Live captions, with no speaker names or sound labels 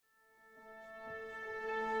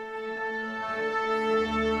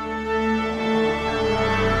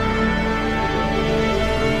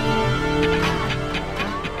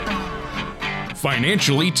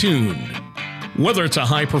Financially Tuned. Whether it's a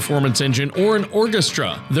high-performance engine or an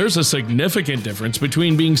orchestra, there's a significant difference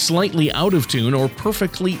between being slightly out of tune or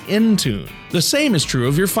perfectly in tune. The same is true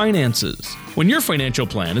of your finances. When your financial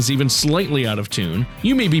plan is even slightly out of tune,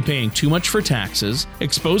 you may be paying too much for taxes,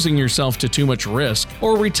 exposing yourself to too much risk,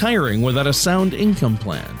 or retiring without a sound income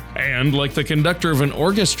plan. And like the conductor of an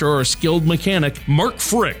orchestra or skilled mechanic, Mark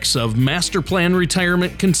Fricks of Master Plan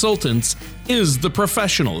Retirement Consultants is the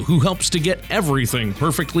professional who helps to get everything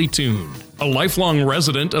perfectly tuned. A lifelong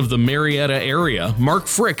resident of the Marietta area, Mark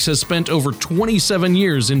Fricks has spent over 27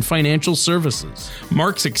 years in financial services.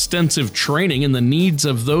 Mark's extensive training in the needs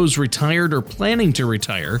of those retired or planning to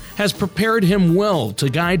retire has prepared him well to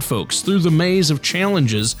guide folks through the maze of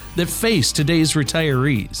challenges that face today's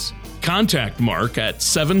retirees. Contact Mark at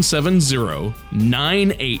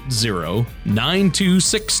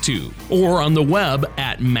 770-980-9262 or on the web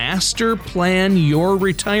at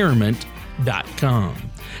masterplanyourretirement.com.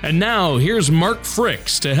 And now, here's Mark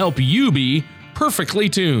Fricks to help you be perfectly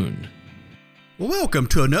tuned. Welcome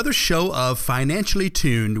to another show of Financially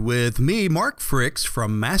Tuned with me, Mark Fricks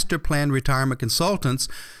from Master Plan Retirement Consultants,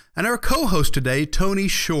 and our co-host today, Tony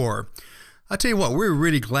Shore. I tell you what, we're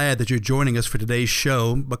really glad that you're joining us for today's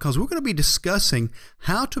show because we're going to be discussing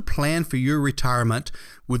how to plan for your retirement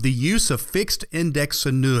with the use of fixed index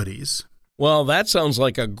annuities. Well, that sounds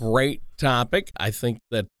like a great topic. I think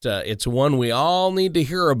that it's one we all need to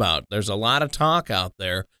hear about. There's a lot of talk out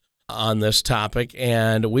there on this topic,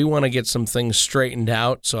 and we want to get some things straightened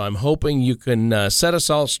out. So I'm hoping you can set us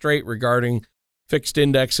all straight regarding fixed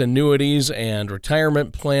index annuities and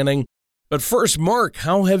retirement planning. But first, Mark,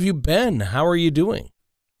 how have you been? How are you doing?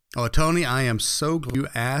 Oh, Tony, I am so glad you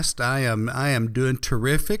asked. I am doing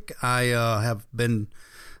terrific. I have been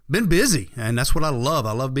busy, and that's what I love.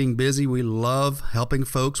 I love being busy. We love helping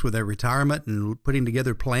folks with their retirement and putting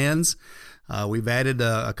together plans. We've added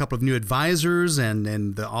a couple of new advisors,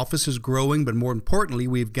 and the office is growing. But more importantly,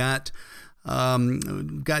 we've got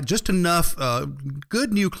just enough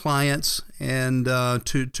good new clients and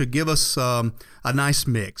to give us a nice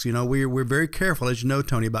mix. You know, we're very careful, as you know,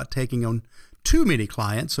 Tony, about taking on too many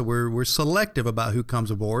clients, so we're selective about who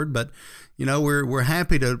comes aboard. But you know, we're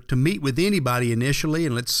happy to meet with anybody initially,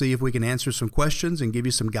 and let's see if we can answer some questions and give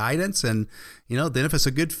you some guidance. And you know, then if it's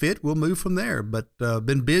a good fit, we'll move from there. But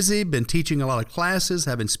been busy, been teaching a lot of classes,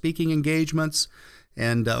 having speaking engagements.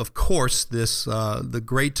 And, of course, the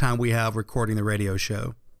great time we have recording the radio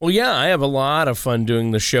show. Well, yeah, I have a lot of fun doing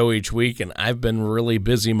the show each week, and I've been really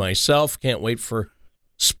busy myself. Can't wait for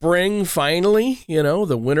spring, finally, you know,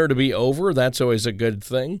 the winter to be over. That's always a good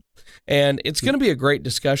thing. And it's going to be a great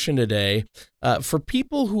discussion today for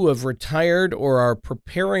people who have retired or are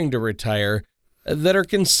preparing to retire that are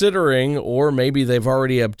considering, or maybe they've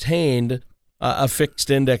already obtained, a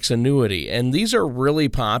fixed index annuity. And these are really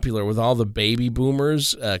popular with all the baby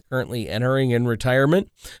boomers currently entering in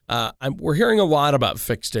retirement. We're hearing a lot about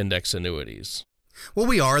fixed index annuities. Well,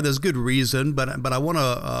 we are. There's good reason, but I want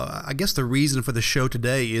to. I guess the reason for the show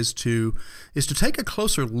today is to take a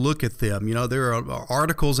closer look at them. You know, there are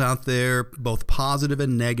articles out there, both positive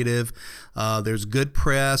and negative. There's good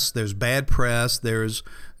press. There's bad press. There's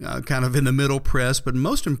kind of in the middle press. But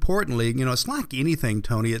most importantly, you know, it's like anything,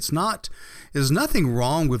 Tony. There's nothing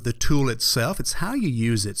wrong with the tool itself. It's how you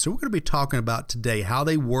use it. So we're going to be talking about today how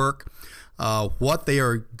they work. What they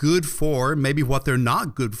are good for, maybe what they're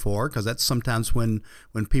not good for, because that's sometimes when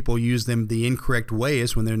people use them the incorrect way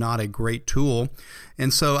is when they're not a great tool.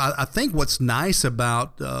 And so I think what's nice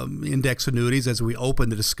about index annuities as we open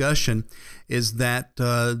the discussion is that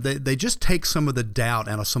they just take some of the doubt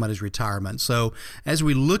out of somebody's retirement. So as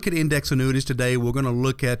we look at index annuities today, we're going to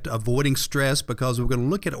look at avoiding stress because we're going to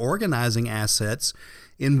look at organizing assets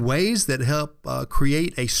in ways that help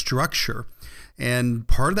create a structure. And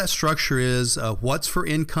part of that structure is what's for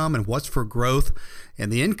income and what's for growth.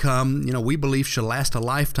 And the income, you know, we believe should last a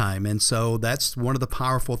lifetime. And so that's one of the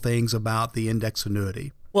powerful things about the index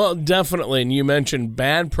annuity. Well, definitely. And you mentioned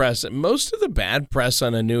bad press. Most of the bad press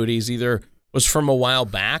on annuities either was from a while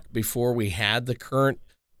back before we had the current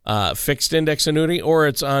fixed index annuity, or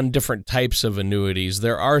it's on different types of annuities.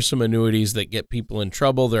 There are some annuities that get people in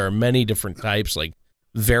trouble. There are many different types, like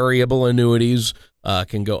variable annuities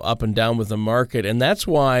can go up and down with the market. And that's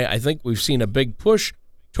why I think we've seen a big push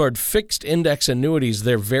toward fixed index annuities.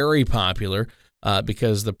 They're very popular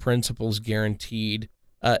because the principal's guaranteed.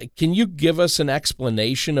 Can you give us an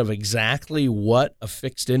explanation of exactly what a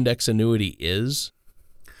fixed index annuity is?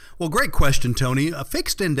 Well, great question, Tony.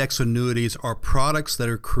 Fixed index annuities are products that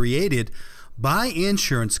are created by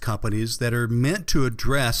insurance companies that are meant to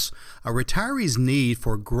address a retiree's need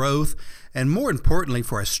for growth and, more importantly,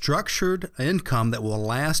 for a structured income that will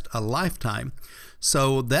last a lifetime.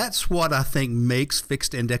 So that's what I think makes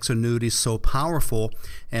fixed index annuities so powerful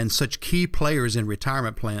and such key players in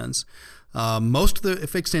retirement plans. Most of the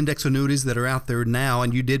fixed index annuities that are out there now,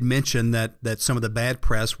 and you did mention that some of the bad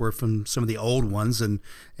press were from some of the old ones, and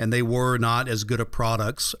they were not as good of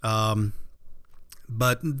products.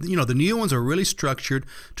 But the new ones are really structured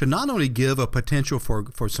to not only give a potential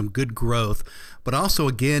for some good growth, but also,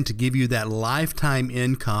 again, to give you that lifetime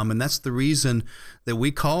income. And that's the reason that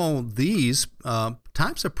we call these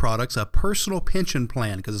types of products a personal pension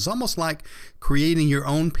plan, because it's almost like creating your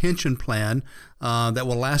own pension plan that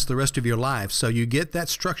will last the rest of your life. So you get that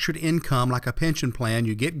structured income like a pension plan,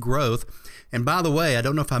 you get growth. And by the way, I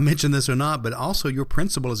don't know if I mentioned this or not, but also your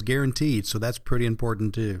principal is guaranteed. So that's pretty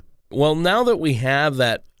important too. Well, now that we have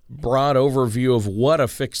that broad overview of what a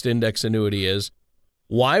fixed index annuity is,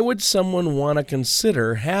 why would someone want to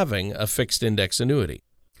consider having a fixed index annuity?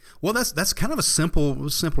 Well, that's kind of a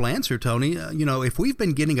simple answer, Tony. If we've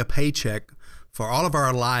been getting a paycheck for all of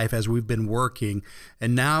our life as we've been working,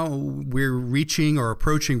 and now we're reaching or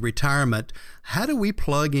approaching retirement, how do we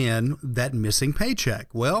plug in that missing paycheck?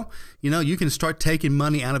 Well, you can start taking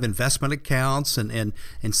money out of investment accounts and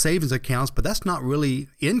savings accounts, but that's not really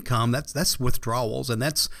income. That's withdrawals, and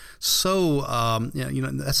that's that's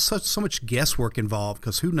so much guesswork involved,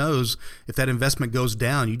 because who knows if that investment goes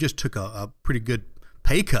down? You just took a pretty good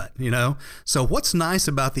pay cut, So what's nice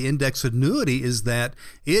about the index annuity is that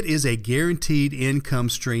it is a guaranteed income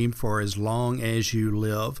stream for as long as you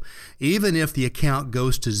live. Even if the account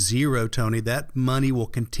goes to zero, Tony, that money will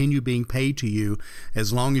continue being paid to you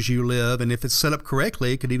as long as you live. And if it's set up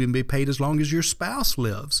correctly, it could even be paid as long as your spouse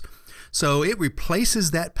lives. So it replaces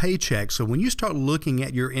that paycheck. So when you start looking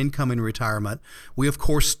at your income in retirement, we of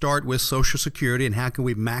course start with Social Security and how can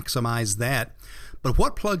we maximize that. But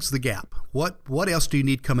what plugs the gap? What else do you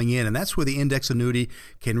need coming in? And that's where the index annuity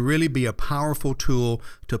can really be a powerful tool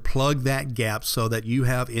to plug that gap so that you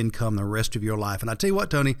have income the rest of your life. And I tell you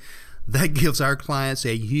what, Tony, that gives our clients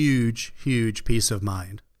a huge, huge peace of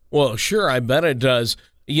mind. Well, sure, I bet it does.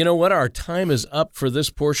 You know what? Our time is up for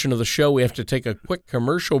this portion of the show. We have to take a quick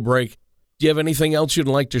commercial break. Do you have anything else you'd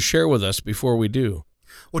like to share with us before we do?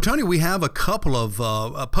 Well, Tony, we have a couple of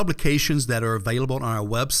publications that are available on our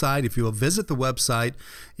website. If you'll visit the website,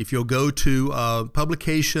 if you'll go to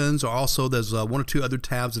publications, or also there's one or two other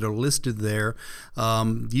tabs that are listed there,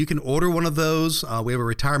 you can order one of those. We have a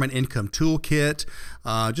retirement income toolkit,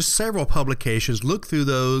 just several publications. Look through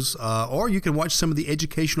those, or you can watch some of the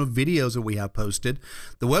educational videos that we have posted.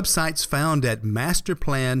 The website's found at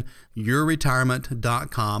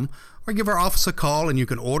masterplanyourretirement.com. Or give our office a call and you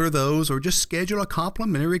can order those, or just schedule a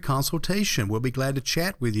complimentary consultation. We'll be glad to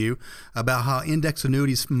chat with you about how index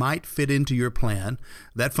annuities might fit into your plan.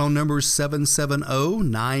 That phone number is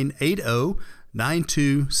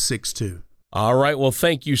 770-980-9262. All right. Well,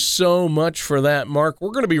 thank you so much for that, Mark. We're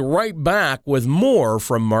going to be right back with more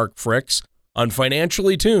from Mark Fricks on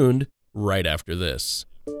Financially Tuned right after this.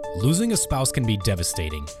 Losing a spouse can be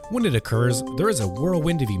devastating. When it occurs, there is a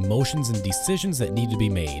whirlwind of emotions and decisions that need to be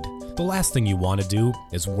made. The last thing you want to do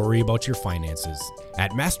is worry about your finances.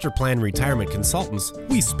 At Master Plan Retirement Consultants,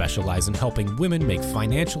 we specialize in helping women make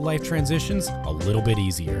financial life transitions a little bit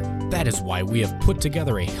easier. That is why we have put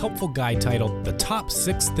together a helpful guide titled The Top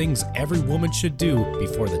 6 Things Every Woman Should Do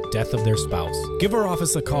Before the Death of Their Spouse. Give our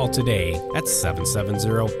office a call today at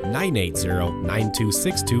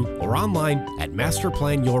 770-980-9262 or online at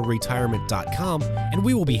masterplanyourretirement.com, and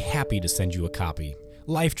we will be happy to send you a copy.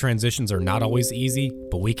 Life transitions are not always easy,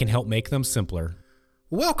 but we can help make them simpler.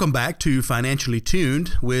 Welcome back to Financially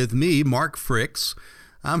Tuned with me, Mark Fricks.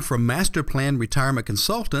 I'm from Master Plan Retirement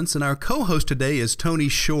Consultants, and our co-host today is Tony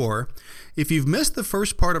Shore. If you've missed the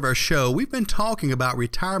first part of our show, we've been talking about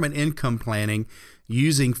retirement income planning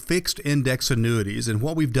using fixed index annuities. And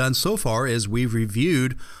what we've done so far is we've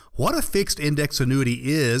reviewed what a fixed index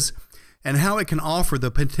annuity is and how it can offer the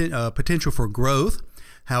potential for growth,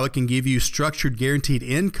 how it can give you structured guaranteed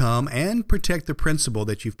income and protect the principal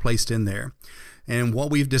that you've placed in there. And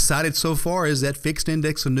what we've decided so far is that fixed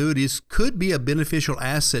index annuities could be a beneficial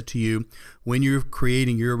asset to you when you're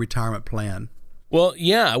creating your retirement plan. Well,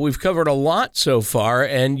 yeah, we've covered a lot so far,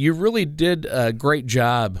 and you really did a great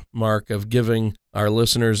job, Mark, of giving our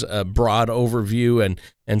listeners a broad overview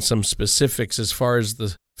and some specifics as far as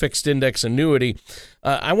the fixed index annuity.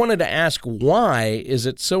 I wanted to ask, why is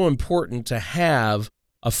it so important to have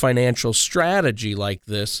a financial strategy like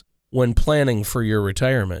this when planning for your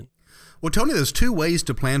retirement? Well, Tony, there's two ways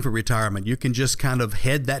to plan for retirement. You can just kind of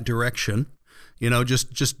head that direction,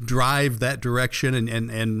 Just drive that direction,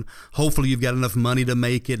 and hopefully you've got enough money to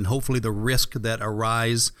make it, and hopefully the risk that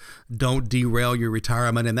arise don't derail your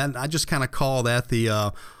retirement. And that I just kind of call that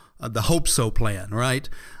the hope so plan, right?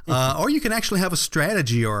 Or you can actually have a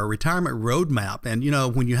strategy or a retirement roadmap. And,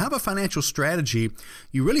 when you have a financial strategy,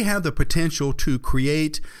 you really have the potential to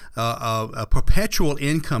create a perpetual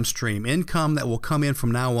income stream, income that will come in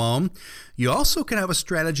from now on. You also can have a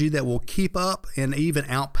strategy that will keep up and even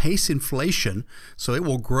outpace inflation, so it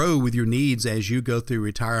will grow with your needs as you go through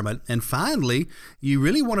retirement. And finally, you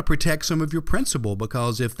really want to protect some of your principal,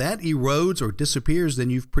 because if that erodes or disappears, then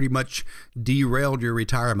you've pretty much derailed your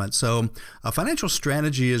retirement. So a financial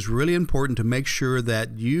strategy is really important to make sure that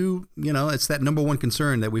it's that number one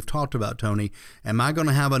concern that we've talked about, Tony. Am I going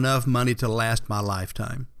to have enough money to last my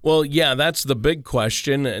lifetime? Well, yeah, that's the big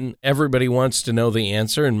question, and everybody wants to know the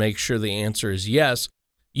answer and make sure the answer is yes.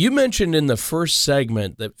 You mentioned in the first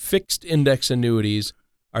segment that fixed index annuities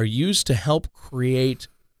are used to help create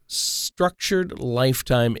structured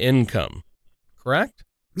lifetime income, correct?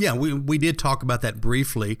 Yeah, we did talk about that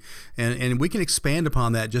briefly, and we can expand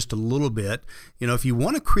upon that just a little bit. If you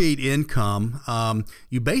want to create income,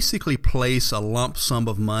 you basically place a lump sum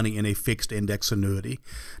of money in a fixed index annuity.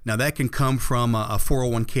 Now, that can come from a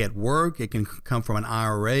 401k at work, it can come from an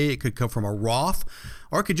IRA, it could come from a Roth,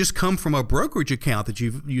 or it could just come from a brokerage account that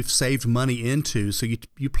you've saved money into. So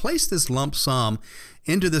you place this lump sum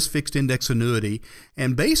into this fixed index annuity,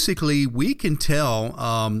 and basically we can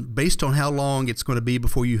tell based on how long it's going to be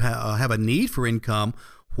before you have a need for income,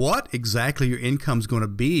 what exactly your income is going to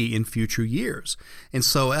be in future years. And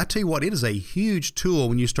so I tell you what, it is a huge tool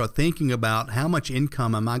when you start thinking about how much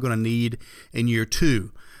income am I going to need in year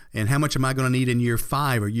 2. And how much am I going to need in year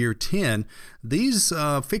 5 or year 10? These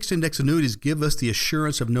fixed index annuities give us the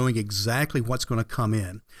assurance of knowing exactly what's going to come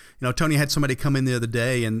in. Tony had somebody come in the other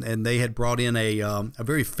day, and they had brought in a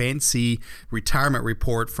very fancy retirement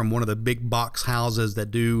report from one of the big box houses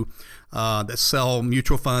that sell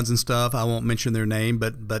mutual funds and stuff. I won't mention their name,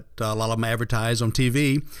 but a lot of them advertise on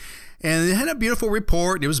TV. And it had a beautiful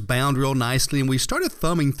report. It was bound real nicely, and we started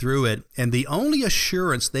thumbing through it, and the only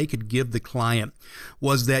assurance they could give the client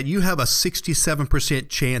was that you have a 67%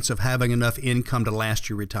 chance of having enough income to last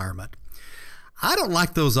your retirement. I don't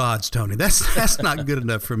like those odds, Tony. That's not good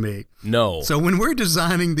enough for me. No. So when we're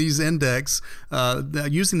designing these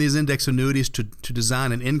using these index annuities to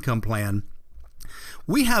design an income plan,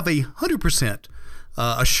 we have 100%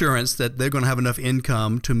 assurance that they're going to have enough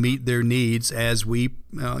income to meet their needs as we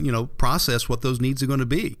process what those needs are going to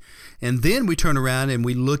be. And then we turn around and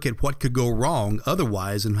we look at what could go wrong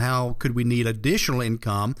otherwise and how could we need additional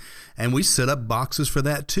income, and we set up boxes for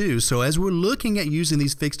that too. So as we're looking at using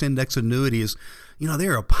these fixed index annuities,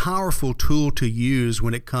 they're a powerful tool to use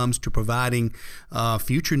when it comes to providing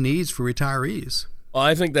future needs for retirees. Well,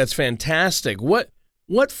 I think that's fantastic. What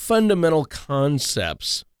fundamental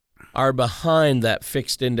concepts are behind that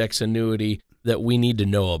fixed index annuity that we need to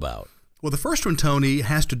know about? Well, the first one, Tony,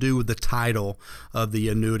 has to do with the title of the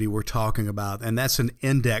annuity we're talking about, and that's an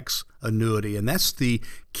index annuity, and that's the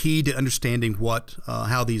key to understanding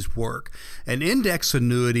how these work. An index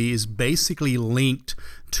annuity is basically linked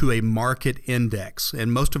to a market index,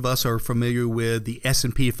 and most of us are familiar with the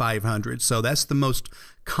S&P 500, so that's the most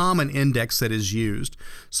common index that is used.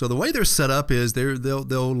 So the way they're set up is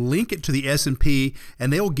they'll link it to the S&P,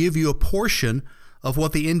 and they'll give you a portion of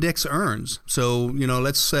what the index earns. So,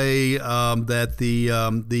 let's say that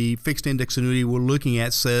the fixed index annuity we're looking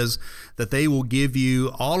at says that they will give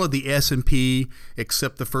you all of the S&P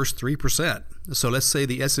except the first 3%. So let's say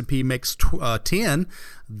the S&P makes 10,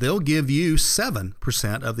 they'll give you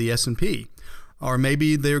 7% of the S&P. Or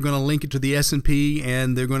maybe they're going to link it to the S&P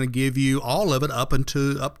and they're going to give you all of it up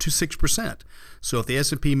to 6%. So if the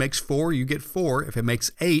S&P makes 4, you get 4. If it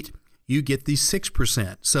makes 8, you get the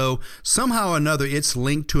 6%. So somehow or another, it's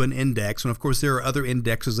linked to an index. And of course, there are other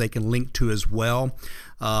indexes they can link to as well.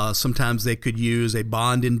 Sometimes they could use a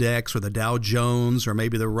bond index or the Dow Jones or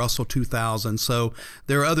maybe the Russell 2000. So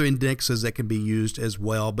there are other indexes that can be used as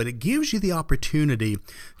well. But it gives you the opportunity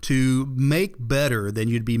to make better than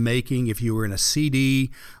you'd be making if you were in a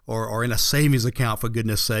CD or in a savings account, for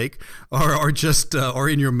goodness sake, or just or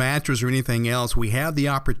in your mattress or anything else. We have the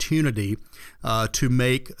opportunity to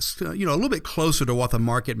make a little bit closer to what the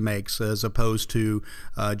market makes as opposed to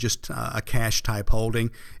just a cash type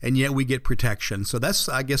holding, and yet we get protection. So that's,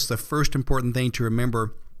 I guess, the first important thing to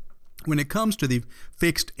remember when it comes to the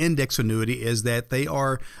fixed index annuity is that they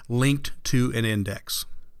are linked to an index.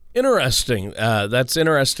 Interesting. That's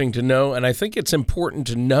interesting to know, and I think it's important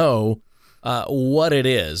to know what it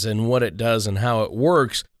is and what it does and how it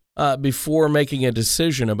works. before making a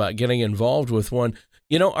decision about getting involved with one.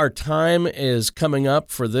 You know, our time is coming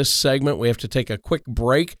up for this segment. We have to take a quick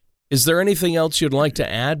break. Is there anything else you'd like to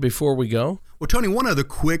add before we go? Well, Tony, one other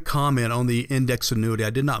quick comment on the index annuity.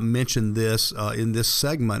 I did not mention this in this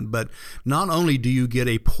segment, but not only do you get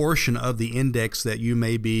a portion of the index that you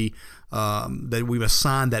may be, that we've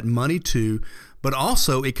assigned that money to, but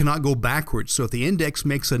also it cannot go backwards. So if the index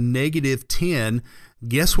makes a negative 10,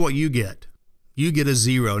 guess what you get? You get a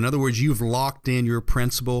 0. In other words, you've locked in your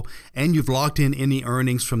principal and you've locked in any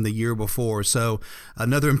earnings from the year before. So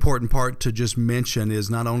another important part to just mention is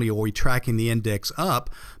not only are we tracking the index up,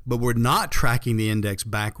 but we're not tracking the index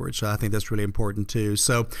backwards. So I think that's really important too.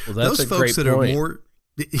 So those folks that are more...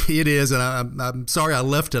 It is, and I'm sorry I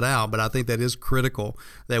left it out, but I think that is critical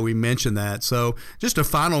that we mention that. So just a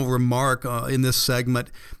final remark in this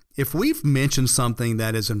segment. If we've mentioned something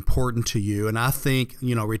that is important to you, and I think,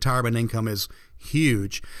 retirement income is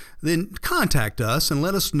huge, then contact us and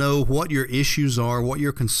let us know what your issues are, what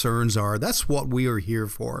your concerns are. That's what we are here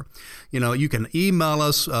for. You can email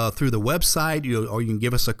us through the website, or you can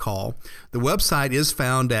give us a call. The website is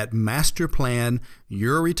found at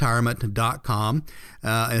masterplanyourretirement.com.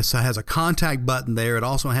 It has a contact button there. It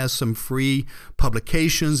also has some free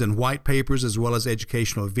publications and white papers as well as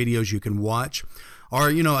educational videos you can watch. Or,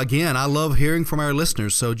 again, I love hearing from our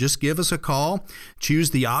listeners. So just give us a call.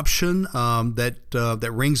 Choose the option that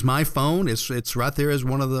rings my phone. It's right there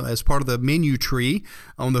as part of the menu tree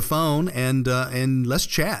on the phone, and let's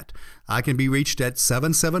chat. I can be reached at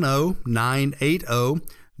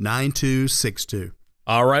 770-980-9262.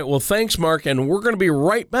 All right. Well, thanks, Mark. And we're going to be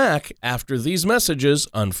right back after these messages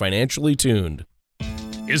on Financially Tuned.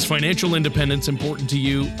 Is financial independence important to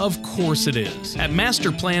you? Of course it is. At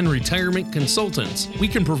Master Plan Retirement Consultants, we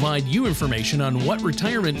can provide you information on what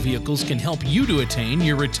retirement vehicles can help you to attain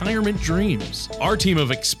your retirement dreams. Our team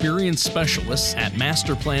of experienced specialists at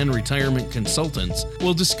Master Plan Retirement Consultants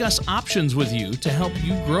will discuss options with you to help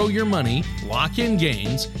you grow your money, lock in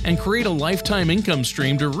gains, and create a lifetime income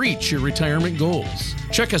stream to reach your retirement goals.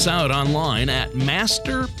 Check us out online at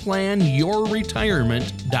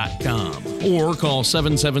masterplanyourretirement.com or call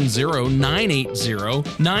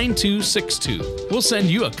 770-980-9262. We'll send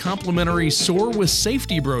you a complimentary Soar with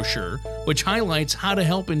Safety brochure, which highlights how to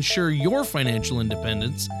help ensure your financial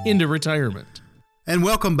independence into retirement. And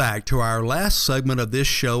welcome back to our last segment of this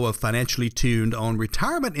show of Financially Tuned on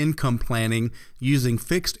retirement income planning using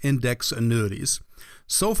fixed index annuities.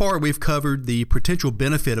 So far, we've covered the potential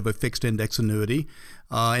benefit of a fixed index annuity.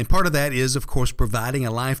 And part of that is, of course, providing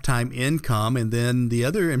a lifetime income. And then the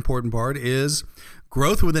other important part is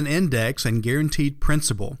growth with an index and guaranteed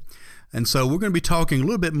principal. And so we're going to be talking a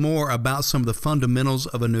little bit more about some of the fundamentals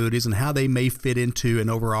of annuities and how they may fit into an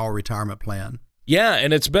overall retirement plan. Yeah,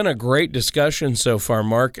 and it's been a great discussion so far,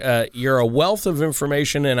 Mark. You're a wealth of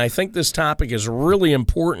information, and I think this topic is really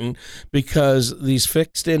important because these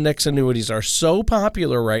fixed index annuities are so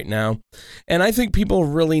popular right now, and I think people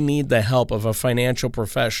really need the help of a financial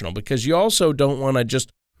professional because you also don't want to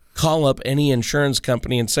just call up any insurance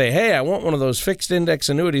company and say, hey, I want one of those fixed index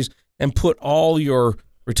annuities and put all your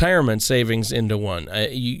retirement savings into one.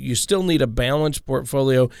 You still need a balanced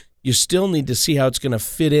portfolio. You still need to see how it's going to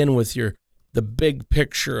fit in with the big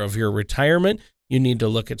picture of your retirement. You need to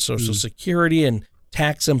look at Social Security and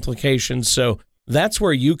tax implications. So that's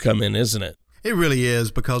where you come in, isn't it? It really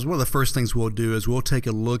is, because one of the first things we'll do is we'll take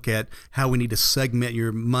a look at how we need to segment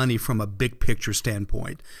your money from a big picture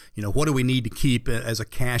standpoint. What do we need to keep as a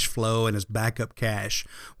cash flow and as backup cash?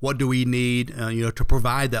 What do we need, to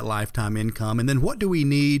provide that lifetime income? And then what do we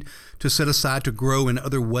need to set aside to grow in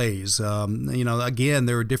other ways? Again,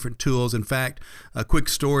 there are different tools. In fact, a quick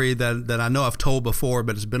story that I know I've told before,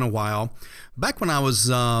 but it's been a while. Back when I was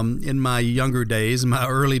in my younger days, in my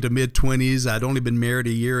early to mid-20s, I'd only been married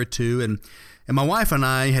a year or two, and my wife and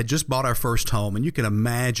I had just bought our first home, and you can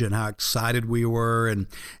imagine how excited we were,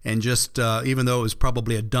 and just even though it was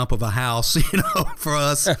probably a dump of a house, for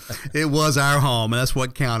us, it was our home, and that's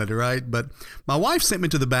what counted, right? But my wife sent me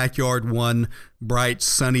to the backyard one bright,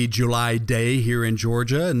 sunny July day here in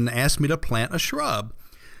Georgia and asked me to plant a shrub.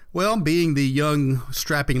 Well, being the young,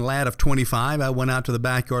 strapping lad of 25, I went out to the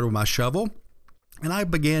backyard with my shovel, and I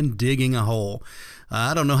began digging a hole.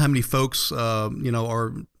 I don't know how many folks, are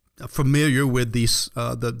familiar with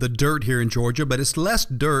the dirt here in Georgia, but it's less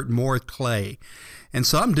dirt, more clay. And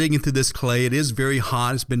so I'm digging through this clay. It is very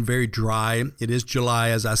hot. It's been very dry. It is July,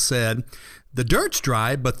 as I said. The dirt's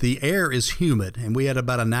dry, but the air is humid, and we had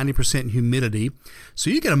about a 90% humidity.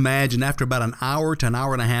 So you can imagine after about an hour to an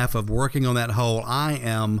hour and a half of working on that hole, I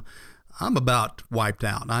am I'm about wiped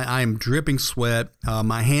out. I am dripping sweat.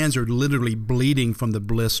 My hands are literally bleeding from the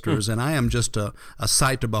blisters, and I am just a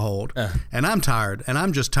sight to behold. And I'm tired, and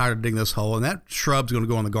I'm just tired of digging this hole, and that shrub's going to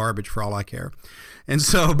go in the garbage for all I care. And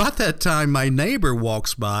so about that time, my neighbor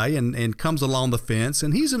walks by and comes along the fence,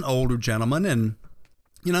 and he's an older gentleman, and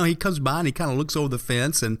he comes by and he kind of looks over the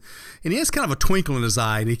fence, and he has kind of a twinkle in his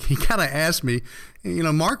eye, and he kind of asked me,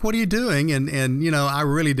 Mark, what are you doing? And I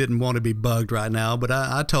really didn't want to be bugged right now, but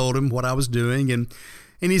I told him what I was doing, and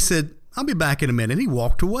he said, I'll be back in a minute. And he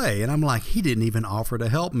walked away, and I'm like, he didn't even offer to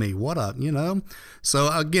help me. What up,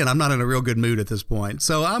 So again, I'm not in a real good mood at this point.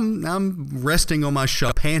 So I'm resting on my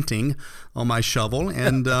panting on my shovel,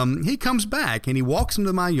 and he comes back and he walks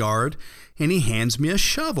into my yard and he hands me a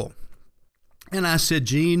shovel. And I said,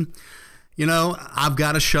 Gene, I've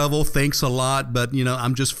got a shovel. Thanks a lot, but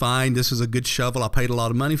I'm just fine. This is a good shovel. I paid a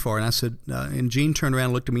lot of money for it. And I said, and Gene turned around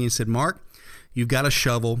and looked at me and said, Mark, you've got a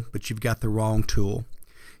shovel, but you've got the wrong tool.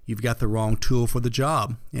 You've got the wrong tool for the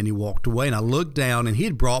job. And he walked away, and I looked down, and he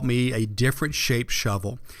had brought me a different shaped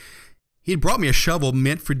shovel. He had brought me a shovel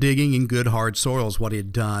meant for digging in good hard soil is what he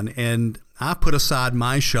had done. And I put aside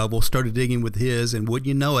my shovel, started digging with his, and wouldn't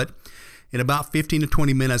you know it, in about 15 to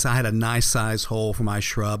 20 minutes, I had a nice size hole for my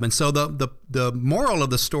shrub. And so the moral of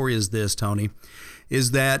the story is this, Tony,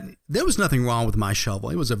 is that there was nothing wrong with my shovel.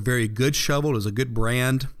 It was a very good shovel. It was a good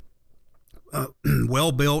brand,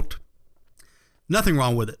 well built. Nothing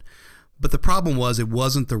wrong with it. But the problem was it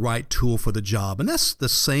wasn't the right tool for the job. And that's the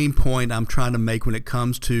same point I'm trying to make when it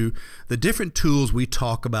comes to the different tools we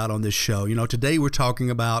talk about on this show. Today we're talking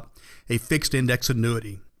about a fixed index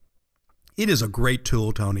annuity. It is a great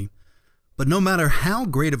tool, Tony. But no matter how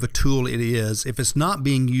great of a tool it is, if it's not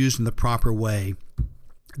being used in the proper way,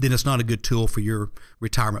 then it's not a good tool for your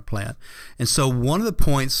retirement plan. And so one of the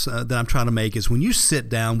points that I'm trying to make is when you sit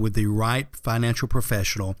down with the right financial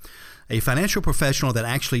professional, a financial professional that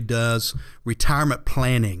actually does retirement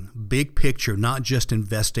planning, big picture, not just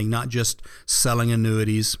investing, not just selling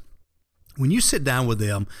annuities. When you sit down with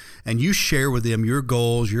them and you share with them your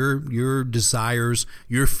goals, your desires,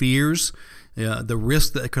 your fears, the risks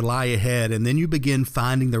that could lie ahead, and then you begin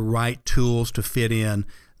finding the right tools to fit in,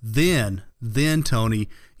 then Tony,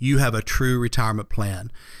 you have a true retirement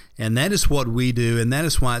plan. And that is what we do, and that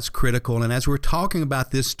is why it's critical. And as we're talking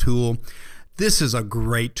about this tool, this is a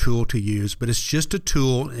great tool to use, but it's just a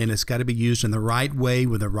tool, and it's got to be used in the right way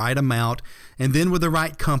with the right amount, and then with the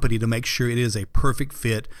right company to make sure it is a perfect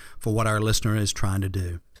fit for what our listener is trying to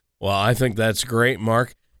do. Well, I think that's great,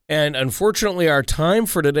 Mark. And unfortunately, our time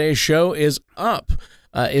for today's show is up.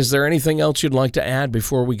 Is there anything else you'd like to add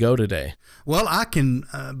before we go today? Well, I can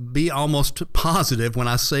be almost positive when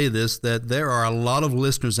I say this, that there are a lot of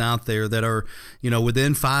listeners out there that are,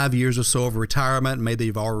 within 5 years or so of retirement, maybe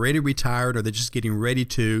they've already retired or they're just getting ready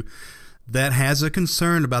to, that has a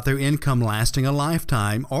concern about their income lasting a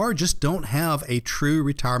lifetime or just don't have a true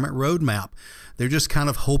retirement roadmap. They're just kind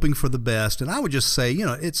of hoping for the best. And I would just say,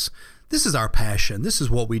 this is our passion. This is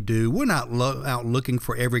what we do. We're not out looking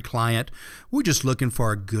for every client. We're just looking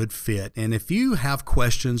for a good fit. And if you have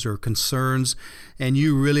questions or concerns and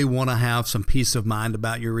you really want to have some peace of mind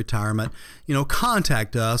about your retirement,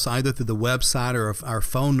 contact us either through the website or our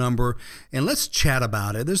phone number, and let's chat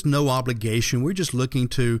about it. There's no obligation. We're just looking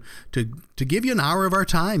to give you an hour of our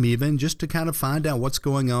time even just to kind of find out what's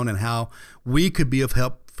going on and how we could be of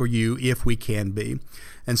help for you if we can be.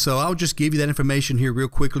 And so I'll just give you that information here real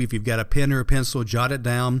quickly. If you've got a pen or a pencil, jot it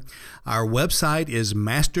down. Our website is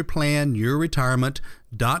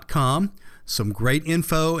masterplanyourretirement.com. Some great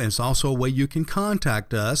info, and it's also a way you can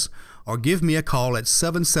contact us or give me a call at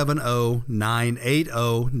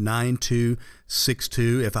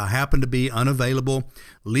 770-980-9262. If I happen to be unavailable,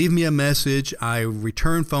 leave me a message. I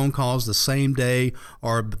return phone calls the same day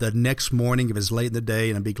or the next morning if it's late in the day,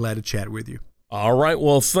 and I'd be glad to chat with you. All right.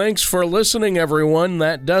 Well, thanks for listening, everyone.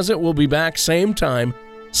 That does it. We'll be back same time,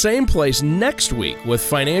 same place next week with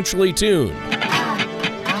Financially Tuned.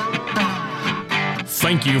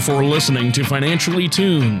 Thank you for listening to Financially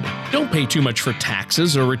Tuned. Don't pay too much for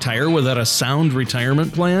taxes or retire without a sound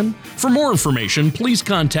retirement plan. For more information, please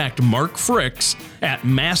contact Mark Fricks at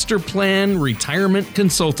Master Plan Retirement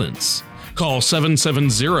Consultants. Call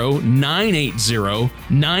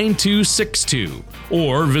 770-980-9262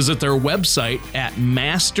 or visit their website at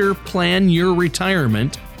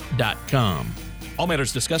masterplanyourretirement.com. All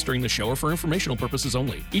matters discussed during the show are for informational purposes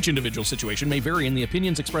only. Each individual situation may vary, and the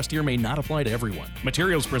opinions expressed here may not apply to everyone.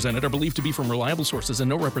 Materials presented are believed to be from reliable sources, and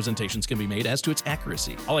no representations can be made as to its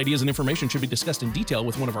accuracy. All ideas and information should be discussed in detail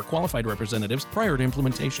with one of our qualified representatives prior to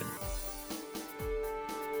implementation.